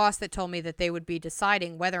my boss that told me that they would be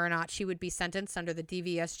deciding whether or not she would be sentenced under the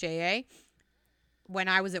DVSJA when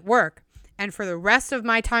I was at work. And for the rest of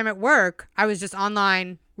my time at work, I was just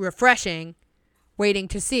online refreshing, waiting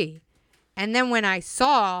to see. And then when I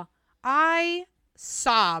saw, I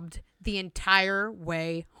sobbed the entire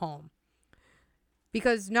way home.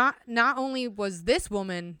 Because not only was this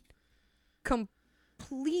woman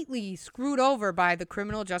completely screwed over by the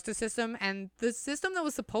criminal justice system and the system that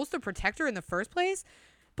was supposed to protect her in the first place,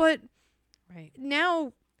 but Right.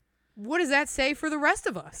 now what does that say for the rest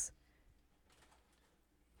of us?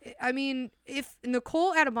 I mean, if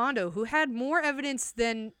Nicole Adamando, who had more evidence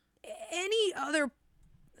than any other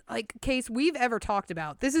case we've ever talked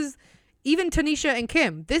about, this is even Tanisha and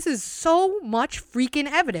Kim, this is so much freaking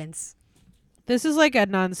evidence. This is like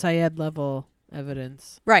Adnan Syed level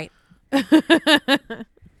evidence. Right.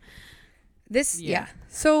 Yeah.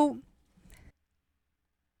 So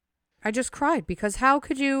I just cried because how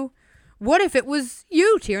could you? What if it was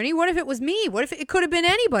you, Tierney? What if it was me? What if it could have been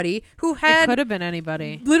anybody who It had could have been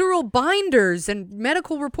anybody. literal binders and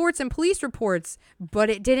medical reports and police reports,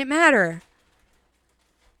 but it didn't matter.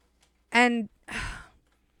 And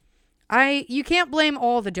you can't blame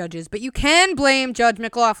all the judges, but you can blame Judge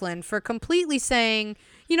McLaughlin for completely saying,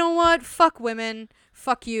 you know what, fuck women,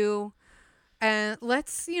 fuck you, and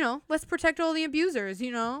let's protect all the abusers,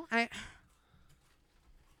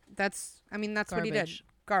 That's what he did.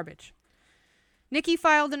 Garbage. Nikki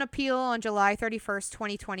filed an appeal on July 31st,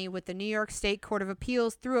 2020 with the New York State Court of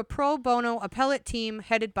Appeals through a pro bono appellate team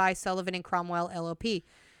headed by Sullivan and Cromwell LLP.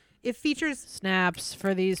 It features Snaps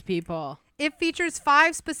for these people. It features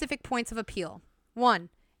 5 specific points of appeal. 1.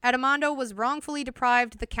 Adamando was wrongfully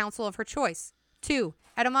deprived the counsel of her choice. 2.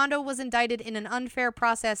 Adamando was indicted in an unfair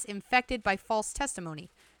process infected by false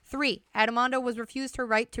testimony. 3. Adamando was refused her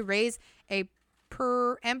right to raise a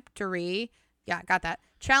peremptory,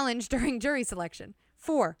 challenge during jury selection.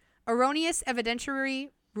 4. Erroneous evidentiary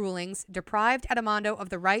rulings deprived Adamando of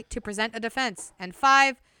the right to present a defense. And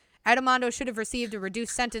 5. Adamando should have received a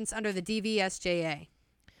reduced sentence under the DVSJA.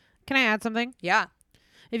 Can I add something? Yeah.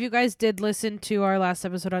 If you guys did listen to our last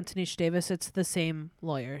episode on Tanisha Davis, it's the same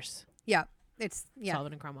lawyers. Yeah.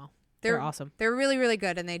 Sullivan and Cromwell. They're awesome. They're really, really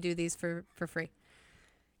good, and they do these for free.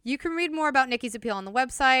 You can read more about Nikki's appeal on the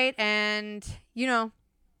website, and,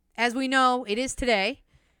 as we know, it is today.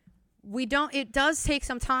 It does take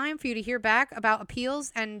some time for you to hear back about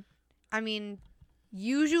appeals, and,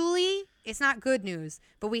 usually it's not good news,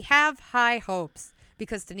 but we have high hopes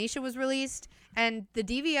because Tanisha was released, and the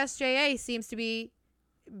DVSJA seems to be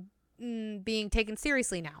being taken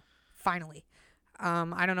seriously now, finally.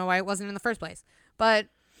 I don't know why it wasn't in the first place, but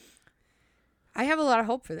I have a lot of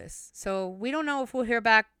hope for this. So we don't know if we'll hear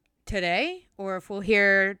back today or if we'll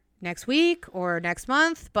hear next week or next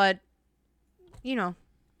month, but,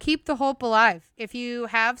 keep the hope alive. If you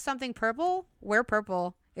have something purple, wear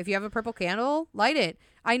purple. If you have a purple candle, light it.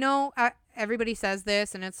 I know everybody says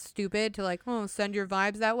this and it's stupid to send your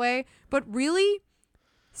vibes that way, but really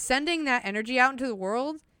sending that energy out into the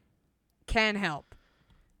world can help.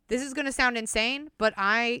 This is going to sound insane, but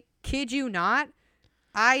I kid you not,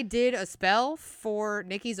 I did a spell for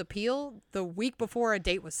Nikki's appeal the week before a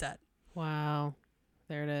date was set. Wow.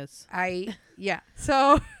 There it is. Yeah.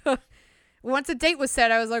 So once a date was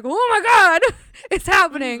set, I was like, oh my God, it's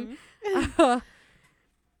happening. Mm-hmm.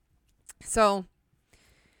 So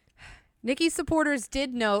Nikki's supporters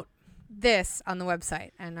did note this on the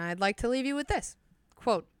website, and I'd like to leave you with this.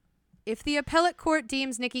 Quote, if the appellate court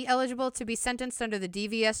deems Nikki eligible to be sentenced under the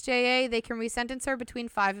DVSJA, they can resentence her between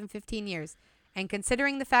 5 and 15 years. And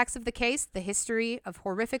considering the facts of the case, the history of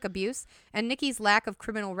horrific abuse, and Nikki's lack of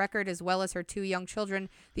criminal record as well as her 2 young children,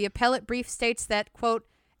 the appellate brief states that, quote,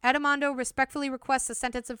 Edimondo respectfully requests a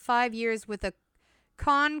sentence of 5 years with a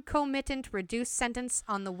concomitant reduced sentence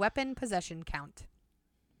on the weapon possession count.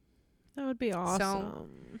 That would be awesome. So,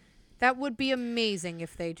 that would be amazing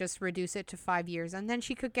if they just reduce it to 5 years, and then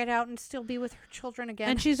she could get out and still be with her children again.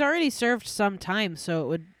 And she's already served some time, so it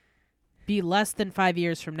would be less than 5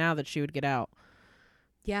 years from now that she would get out.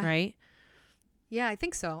 Yeah. Right? Yeah, I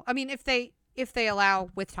think so. I mean, if they allow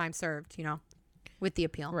with time served, with the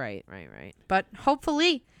appeal. Right. But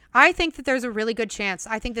hopefully, I think that there's a really good chance.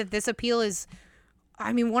 I think that this appeal is,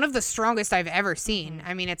 one of the strongest I've ever seen.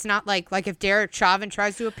 I mean, it's not like if Derek Chauvin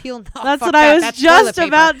tries to appeal. No, that's what that. I was That's just toilet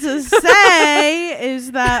about paper. to say,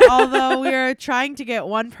 is that although we're trying to get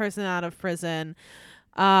one person out of prison,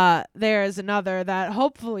 there's another that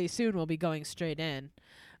hopefully soon will be going straight in,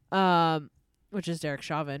 which is Derek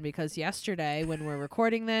Chauvin, because yesterday when we're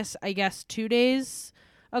recording this, I guess 2 days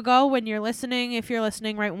ago when you're listening, if you're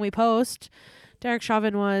listening right when we post, Derek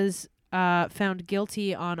Chauvin was found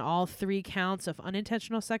guilty on all 3 counts of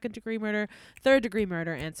unintentional second-degree murder, third-degree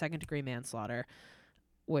murder, and second-degree manslaughter,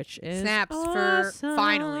 which is Snaps awesome. for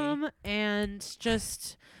finally. And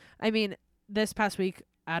just, this past week,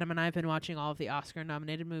 Adam and I have been watching all of the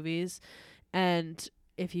Oscar-nominated movies, and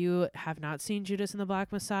if you have not seen Judas and the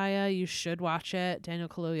Black Messiah, you should watch it. Daniel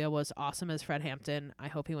Kaluuya was awesome as Fred Hampton. I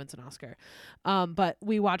hope he wins an Oscar. But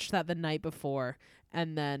we watched that the night before,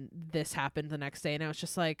 and then this happened the next day, and I was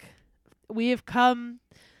just like, we have come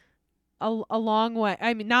a long way.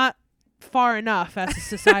 I mean, not far enough as a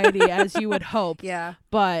society as you would hope. Yeah.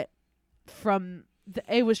 But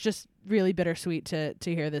it was just really bittersweet to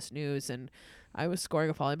hear this news, and I was scoring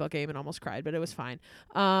a volleyball game and almost cried, but it was fine.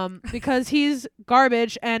 Because he's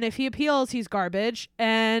garbage, and if he appeals, he's garbage,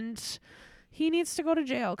 and he needs to go to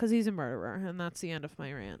jail because he's a murderer, and that's the end of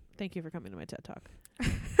my rant. Thank you for coming to my TED Talk.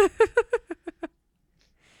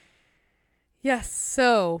 Yes,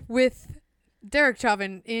 so with Derek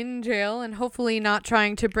Chauvin in jail and hopefully not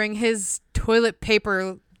trying to bring his toilet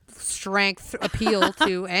paper strength appeal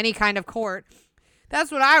to any kind of court,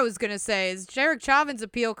 that's what I was going to say, is Derek Chauvin's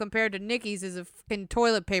appeal compared to Nikki's is in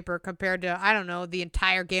toilet paper compared to, I don't know, the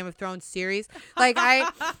entire Game of Thrones series.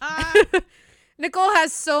 Nicole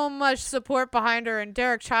has so much support behind her, and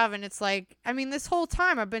Derek Chauvin, it's like, this whole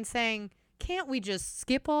time I've been saying, can't we just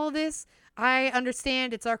skip all this? I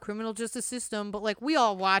understand it's our criminal justice system, but we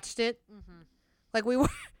all watched it.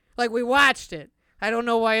 Mm-hmm. We watched it. I don't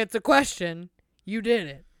know why it's a question. You did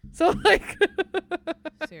it. So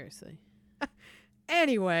Seriously.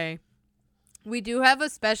 Anyway, we do have a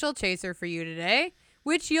special chaser for you today,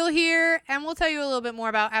 which you'll hear and we'll tell you a little bit more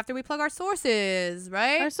about after we plug our sources,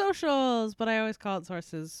 right? Our socials, but I always call it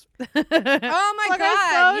sources. Oh my Plug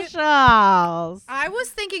God. our socials. I was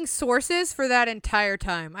thinking sources for that entire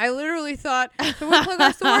time. I literally thought, so we'll plug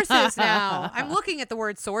our sources now. I'm looking at the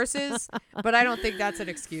word sources, but I don't think that's an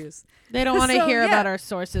excuse. They don't want to So, hear yeah. about our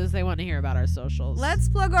sources. They want to hear about our socials. Let's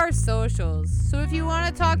plug our socials. So if you want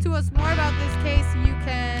to talk to us more about this case, you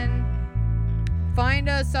can find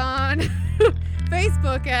us on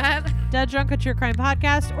Facebook at Dead Drunk, a True Crime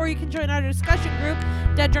Podcast, or you can join our discussion group,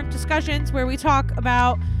 Dead Drunk Discussions, where we talk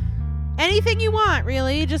about anything you want,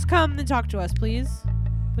 really. Just come and talk to us, please.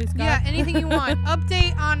 Please, God. Yeah, anything you want.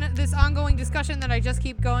 Update on this ongoing discussion that I just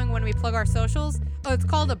keep going when we plug our socials. Oh, it's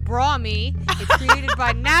called a Bra Me. It's created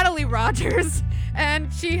by Natalie Rogers,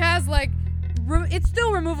 and she has it's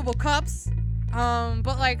still removable cups,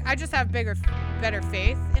 but I just have better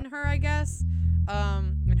faith in her, I guess.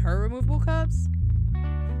 In her removable cups.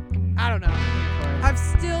 I don't know. I've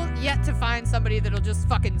still yet to find somebody that'll just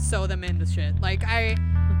fucking sew them into shit. I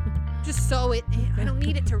just sew it. I don't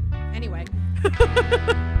need it to. Anyway.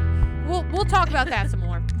 We'll talk about that some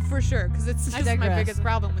more for sure, because it's just my biggest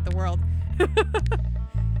problem with the world.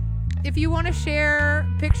 If you want to share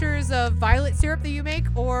pictures of violet syrup that you make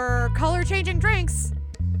or color changing drinks,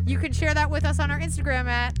 you can share that with us on our Instagram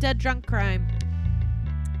at Dead Drunk Crime.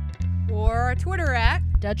 or our Twitter at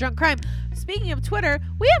Dead Drunk Crime. Speaking of Twitter,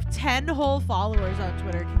 we have 10 whole followers on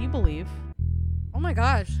Twitter. Can you believe? oh my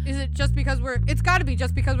gosh. Is it just because it's got to be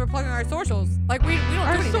just because we're plugging our socials. Like, we don't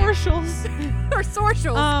Our do anything. socials. Our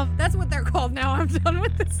socials. That's what they're called now. I'm done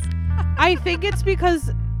with this. I think it's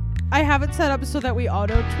because I have it set up so that we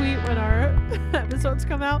auto-tweet when our episodes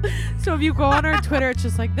come out. So if you go on our Twitter, it's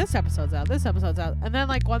just like, this episode's out. And then,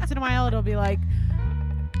 like, once in a while, it'll be like,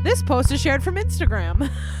 this post is shared from Instagram.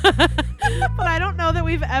 But I don't know that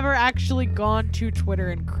we've ever actually gone to Twitter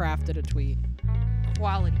and crafted a tweet.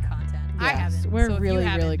 Quality content. I haven't. We're So if you really,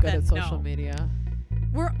 haven't, really good then at social no. media.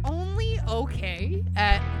 We're only okay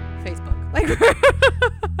at Facebook. Like,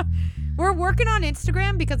 we're working on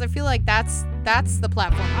Instagram because I feel like that's the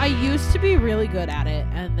platform. I used to be really good at it,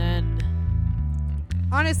 and then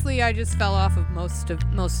Honestly, I just fell off of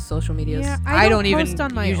most social medias. yeah, I don't post even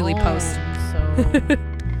on my usually own, post. So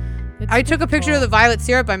I took a picture of the violet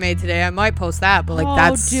syrup I made today. I might post that, but like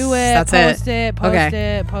that's do it. That's post it. Post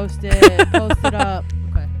Okay. it. Post it. Post it up.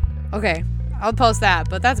 Okay. Okay, I'll post that,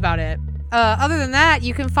 but that's about it. Other than that,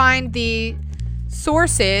 you can find the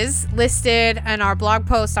sources listed in our blog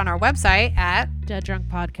post on our website at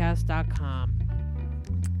deaddrunkpodcast.com.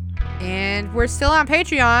 And we're still on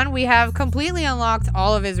Patreon. We have completely unlocked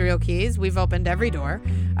all of Israel keys. We've opened every door.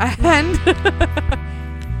 And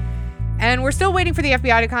and we're still waiting for the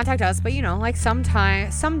FBI to contact us, but you know, like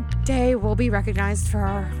someday we'll be recognized for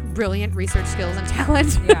our brilliant research skills and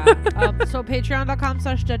talent. Yeah. So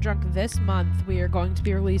patreon.com/deaddrunk this month we are going to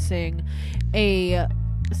be releasing a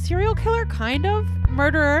serial killer kind of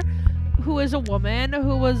murderer who is a woman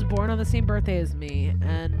who was born on the same birthday as me,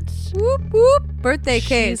 and Whoop whoop. Birthday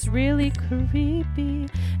case. she's really creepy.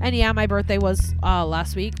 And yeah, my birthday was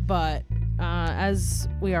last week, but as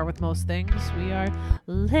we are with most things, we are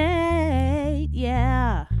late.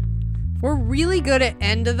 Yeah. We're really good at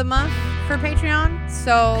end of the month for Patreon,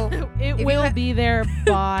 so It If will you be there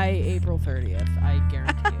by April 30th, I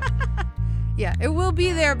guarantee you. yeah, it will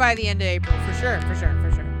be there by the end of April for sure.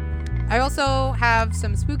 I also have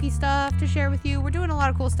some spooky stuff to share with you. We're doing a lot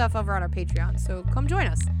of cool stuff over on our Patreon, so come join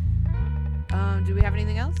us. Do we have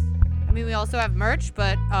anything else? I mean, we also have merch,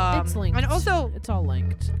 but It's linked. and also It's all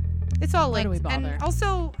linked. it's all Why do linked. we bother? And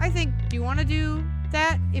also, I think, do you want to do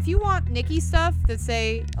that? If you want Nikki stuff that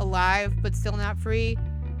say alive but still not free,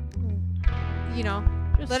 you know,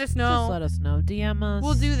 Just, let us know. Just let us know. DM us.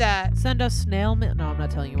 We'll do that. Send us snail mail. No, I'm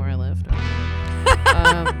not telling you where I live.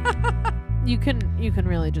 You can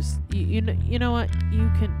really just you know what, you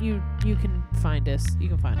can find us. You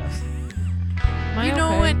can find us. Am I You know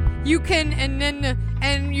okay? when you can, and then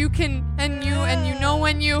and you can, and you know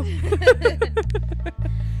when you.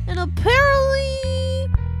 And apparently,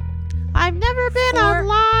 I've never been on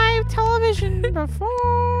live television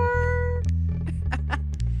before.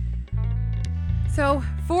 So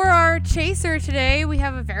for our chaser today, we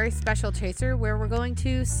have a very special chaser where we're going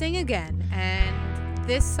to sing again, and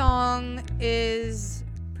this song is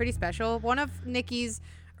pretty special. One of Nikki's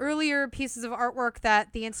earlier pieces of artwork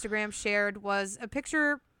that the Instagram shared was a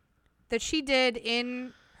picture that she did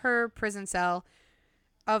in her prison cell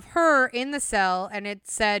of her in the cell, and it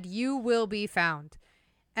said, "You will be found."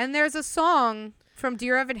 And there's a song from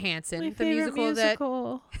Dear Evan Hansen, My the favorite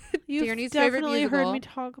musical. You've Tierney's favorite definitely heard musical. me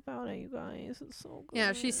talk about it, you guys. It's so good.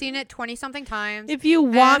 Yeah, she's seen it 20-something times. If you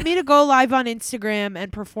want me to go live on Instagram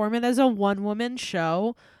and perform it as a one-woman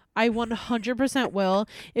show, I 100% will.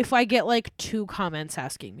 If I get like 2 comments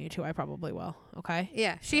asking me to, I probably will. Okay.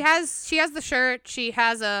 Yeah, she has the shirt. She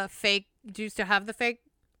has a fake. Do you still have the fake?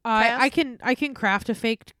 I can craft a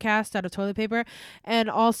fake cast out of toilet paper, and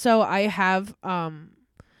also I have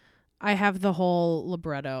the whole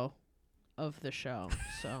libretto of the show.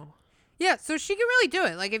 So Yeah, so she can really do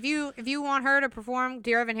it. Like if you want her to perform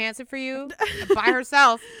Dear Evan Hansen for you by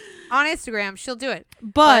herself on Instagram, she'll do it.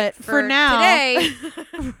 but for now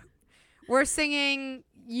today, we're singing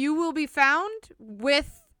 "You Will Be Found"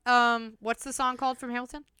 with what's the song called from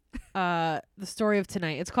Hamilton? the story of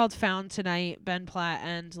tonight. It's called Found Tonight. Ben Platt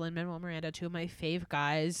and Lin-Manuel Miranda, 2 of my fave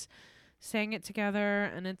guys, sang it together,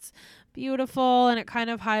 and it's beautiful, and it kind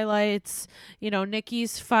of highlights,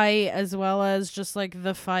 Nikki's fight as well as just like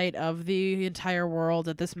the fight of the entire world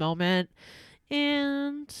at this moment.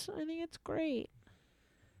 And I think it's great.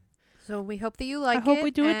 So we hope that you like it. I hope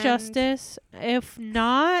we do it and justice. If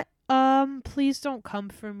not, please don't come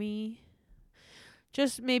for me.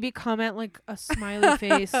 Just maybe comment like a smiley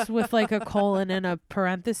face with like a colon and a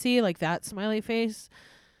parenthesis, like that smiley face,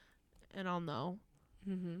 and I'll know.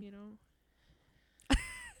 Mhm.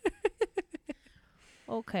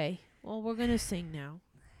 Okay. Well, we're gonna sing now.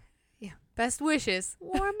 Yeah. Best wishes.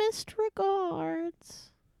 Warmest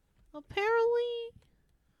regards. Apparently.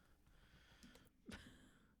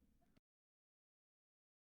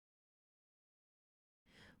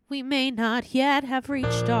 We may not yet have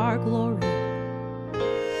reached our glory,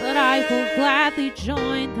 but I will gladly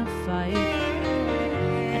join the fight.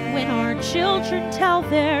 And when our children tell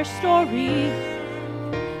their story,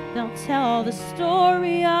 they'll tell the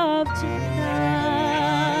story of tonight.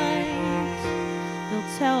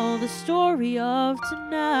 They'll tell the story of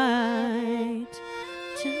tonight.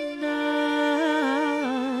 Tonight.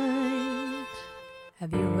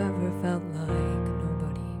 Have you ever felt like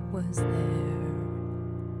nobody was there?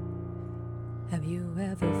 Have you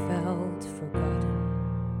ever felt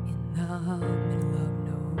forgotten in the middle of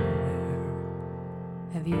nowhere?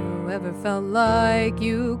 Have you ever felt like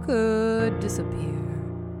you could disappear?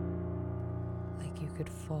 Like you could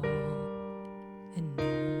fall and no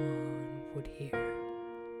one would hear?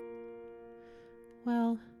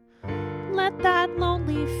 Well, let that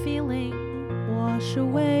lonely feeling wash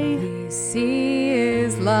away. All we see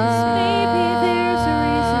is light. Maybe there's a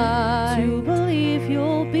reason to believe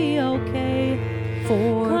you'll be okay.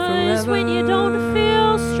 For 'Cause forever. when you don't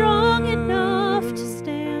feel strong enough to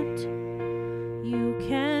stand, you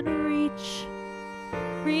can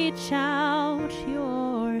reach out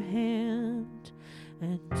your hand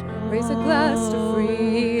and Raise a glass to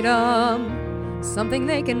freedom, something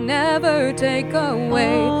they can never take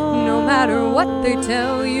away, no matter what they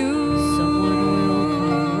tell you. Someone will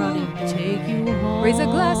come running to take you home. Raise a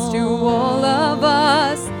glass to all of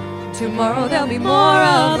us. Tomorrow there'll be more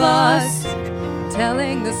of us,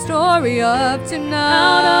 telling the story of tonight.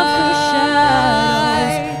 Out of the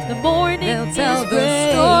shadows, the morning They'll tell is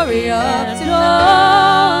the story of breaking,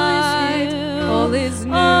 tonight. and All is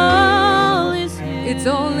new. all is new. It's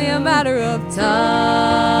only a matter of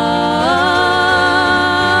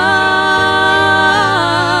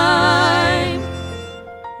time.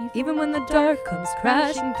 Even when the dark comes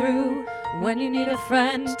crashing through, when you need a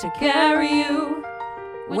friend to carry you,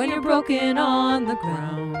 when you're broken on the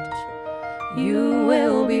ground, you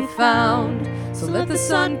will be found. So let the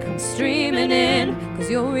sun come streaming in, 'cause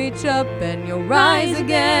you'll reach up and you'll rise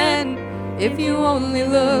again if you only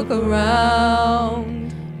look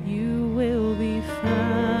around. You will be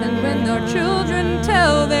found. And when our children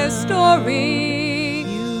tell their story,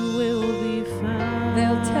 you will be found.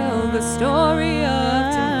 they'll tell the story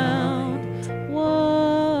of tonight.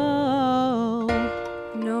 Whoa.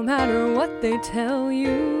 No matter what they tell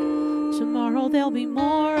you, Tomorrow there'll be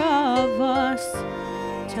more of us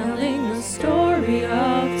telling the story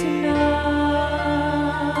of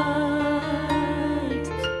tonight.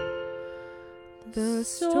 The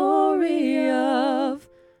story of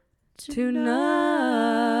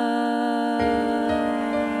tonight.